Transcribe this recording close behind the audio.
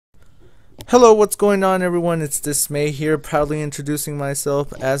Hello, what's going on everyone? It's Dismay here, proudly introducing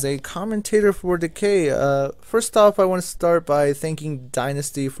myself as a commentator for Decay. First off, I want to start by thanking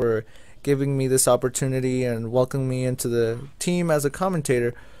Dynasty for giving me this opportunity and welcoming me into the team as a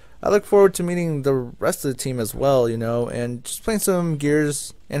commentator. I look forward to meeting the rest of the team as well, and just playing some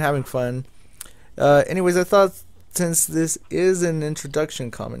Gears and having fun. Anyways, I thought since this is an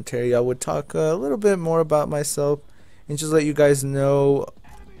introduction commentary, I would talk a little bit more about myself and just let you guys know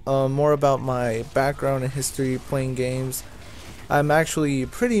more about my background and history playing games. I'm actually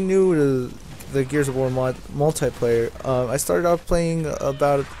pretty new to the Gears of War multiplayer. I started off playing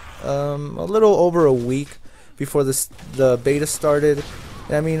about a little over a week before the beta started.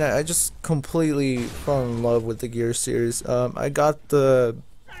 I mean, I just completely fell in love with the Gears series. I got the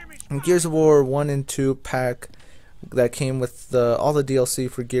Gears of War 1 and 2 pack that came with all the DLC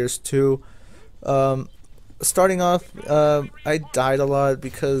for Gears 2. Starting off, I died a lot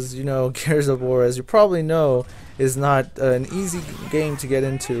because, Gears of War, as you probably know, is not an easy game to get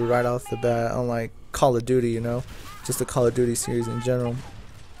into right off the bat, unlike Call of Duty, just the Call of Duty series in general.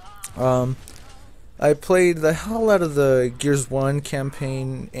 I played the hell out of the Gears 1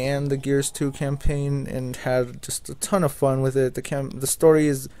 campaign and the Gears 2 campaign and had just a ton of fun with it. The story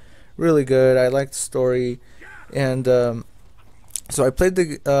is really good. I like the story, and so I played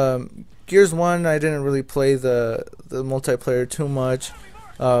the Gears 1. I didn't really play the multiplayer too much,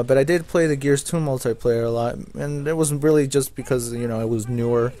 but I did play the Gears 2 multiplayer a lot, and it wasn't really just because it was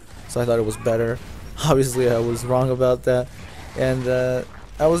newer, so I thought it was better. Obviously, I was wrong about that, and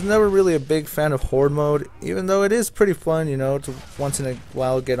I was never really a big fan of Horde mode, even though it is pretty fun, to once in a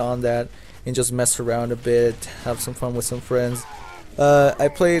while get on that and just mess around a bit, have some fun with some friends. I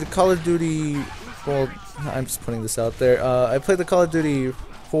played Call of Duty. Well, I'm just putting this out there. I played the Call of Duty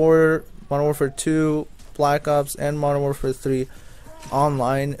 4, Modern Warfare 2, Black Ops, and Modern Warfare 3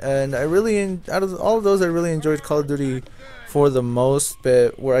 online, and out of all of those, I really enjoyed Call of Duty for the most,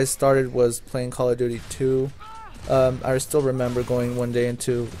 but where I started was playing Call of Duty 2. I still remember going one day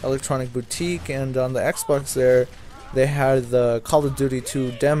into Electronic Boutique, and on the Xbox there, they had the Call of Duty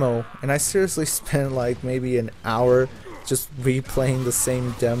 2 demo, and I seriously spent like maybe an hour just replaying the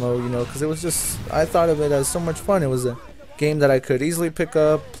same demo, because it was just, I thought of it as so much fun. It was a game that I could easily pick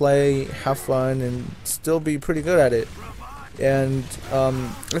up, play, have fun, and still be pretty good at it. And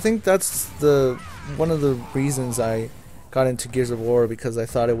I think that's one of the reasons I got into Gears of War, because I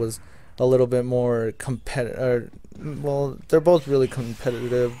thought it was a little bit more competitive. Well, they're both really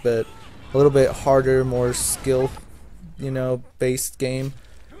competitive, but a little bit harder, more skill, based game.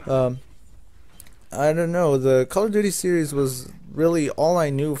 I don't know, the Call of Duty series was really all I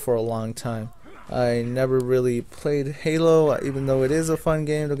knew for a long time. I never really played Halo, even though it is a fun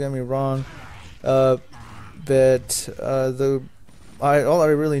game, don't get me wrong. But all I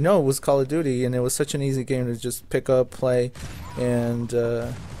really know was Call of Duty, and it was such an easy game to just pick up, play, and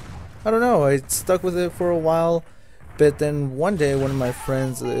I don't know, I stuck with it for a while. But then one day, one of my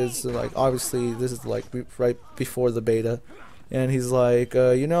friends is like, obviously this is like right before the beta, and he's like,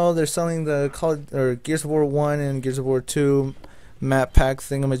 they're selling the Gears of War 1 and Gears of War 2 map pack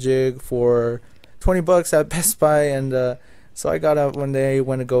thingamajig for $20 at Best Buy, and so I got out one day,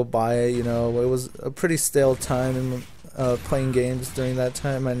 went to go buy it. It was a pretty stale time in playing games during that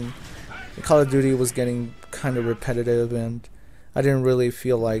time, and Call of Duty was getting kind of repetitive, and I didn't really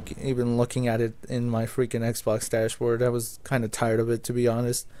feel like even looking at it in my freaking Xbox dashboard. I was kind of tired of it, to be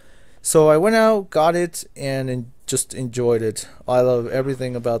honest. So I went out, got it, and just enjoyed it. I love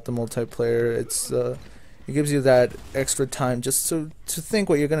everything about the multiplayer. It gives you that extra time just to think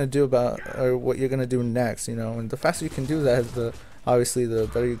what you're gonna do or what you're gonna do next, and the faster you can do that, obviously the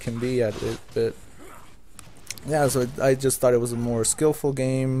better you can be at it. But yeah, so I just thought it was a more skillful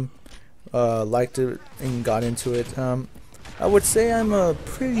game, liked it and got into it. I would say I'm a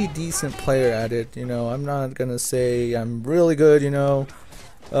pretty decent player at it, I'm not gonna say I'm really good,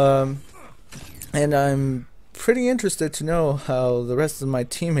 and I'm pretty interested to know how the rest of my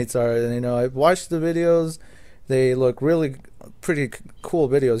teammates are. And I've watched the videos, they look really pretty cool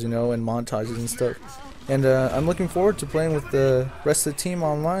videos, and montages and stuff, and I'm looking forward to playing with the rest of the team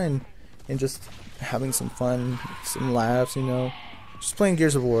online and just having some fun, some laughs, just playing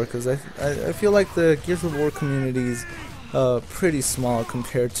Gears of War, because I feel like the Gears of War community is pretty small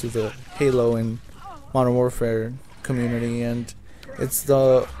compared to the Halo and Modern Warfare community, and it's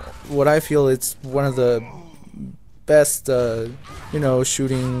what I feel it's one of the best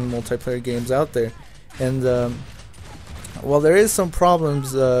shooting multiplayer games out there. And while there is some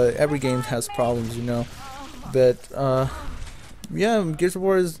problems, every game has problems, but yeah, Gears of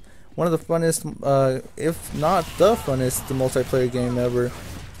War is one of the funnest, if not the funnest, multiplayer game ever.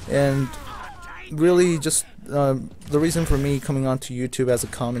 And really just the reason for me coming onto YouTube as a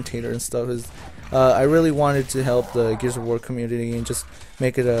commentator and stuff is I really wanted to help the Gears of War community and just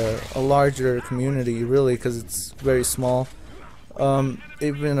make it a larger community, really, because it's very small.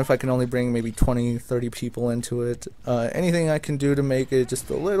 Even if I can only bring maybe 20-30 people into it, anything I can do to make it just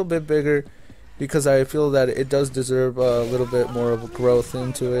a little bit bigger, because I feel that it does deserve a little bit more of a growth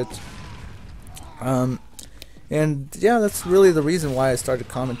into it. And yeah, that's really the reason why I started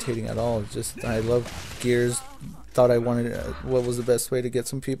commentating at all. Just I love Gears, thought I wanted what was the best way to get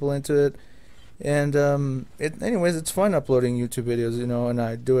some people into it. And anyways, it's fun uploading YouTube videos, you know, and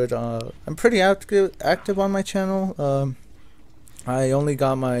I do it. I'm pretty active on my channel. I only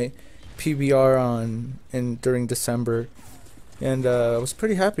got my PBR during December, and I was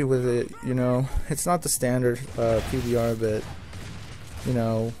pretty happy with it. You know, it's not the standard PBR, but you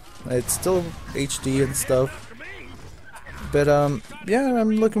know, it's still HD and stuff. But yeah,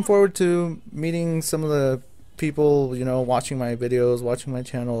 I'm looking forward to meeting some of the people, you know, watching my videos, watching my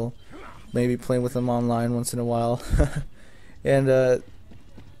channel. Maybe playing with them online once in a while. And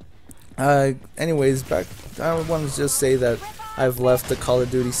anyways, I want to just say that I've left the Call of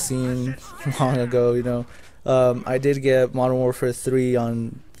Duty scene long ago, you know. I did get Modern Warfare 3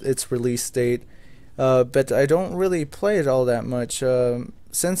 on its release date, but I don't really play it all that much.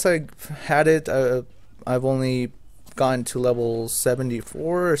 Since I had it, I've only gotten to level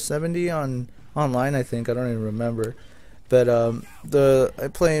 74 or 70 on online, I think. I don't even remember. But I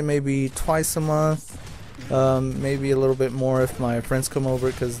play maybe twice a month, maybe a little bit more if my friends come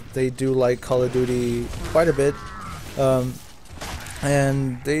over, because they do like Call of Duty quite a bit,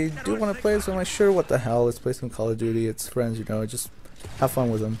 and they do want to play. So I'm like, sure, what the hell? Let's play some Call of Duty. It's friends, you know. Just have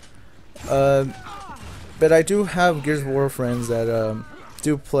fun with them. But I do have Gears of War friends that I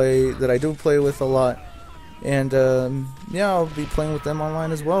do play with a lot. And yeah, I'll be playing with them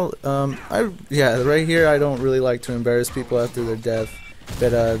online as well. Yeah, right here I don't really like to embarrass people after their death,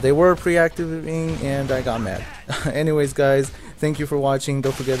 but they were pre-activating and I got mad. Anyways, guys, thank you for watching.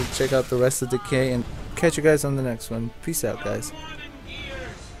 Don't forget to check out the rest of Decay, and catch you guys on the next one. Peace out, guys.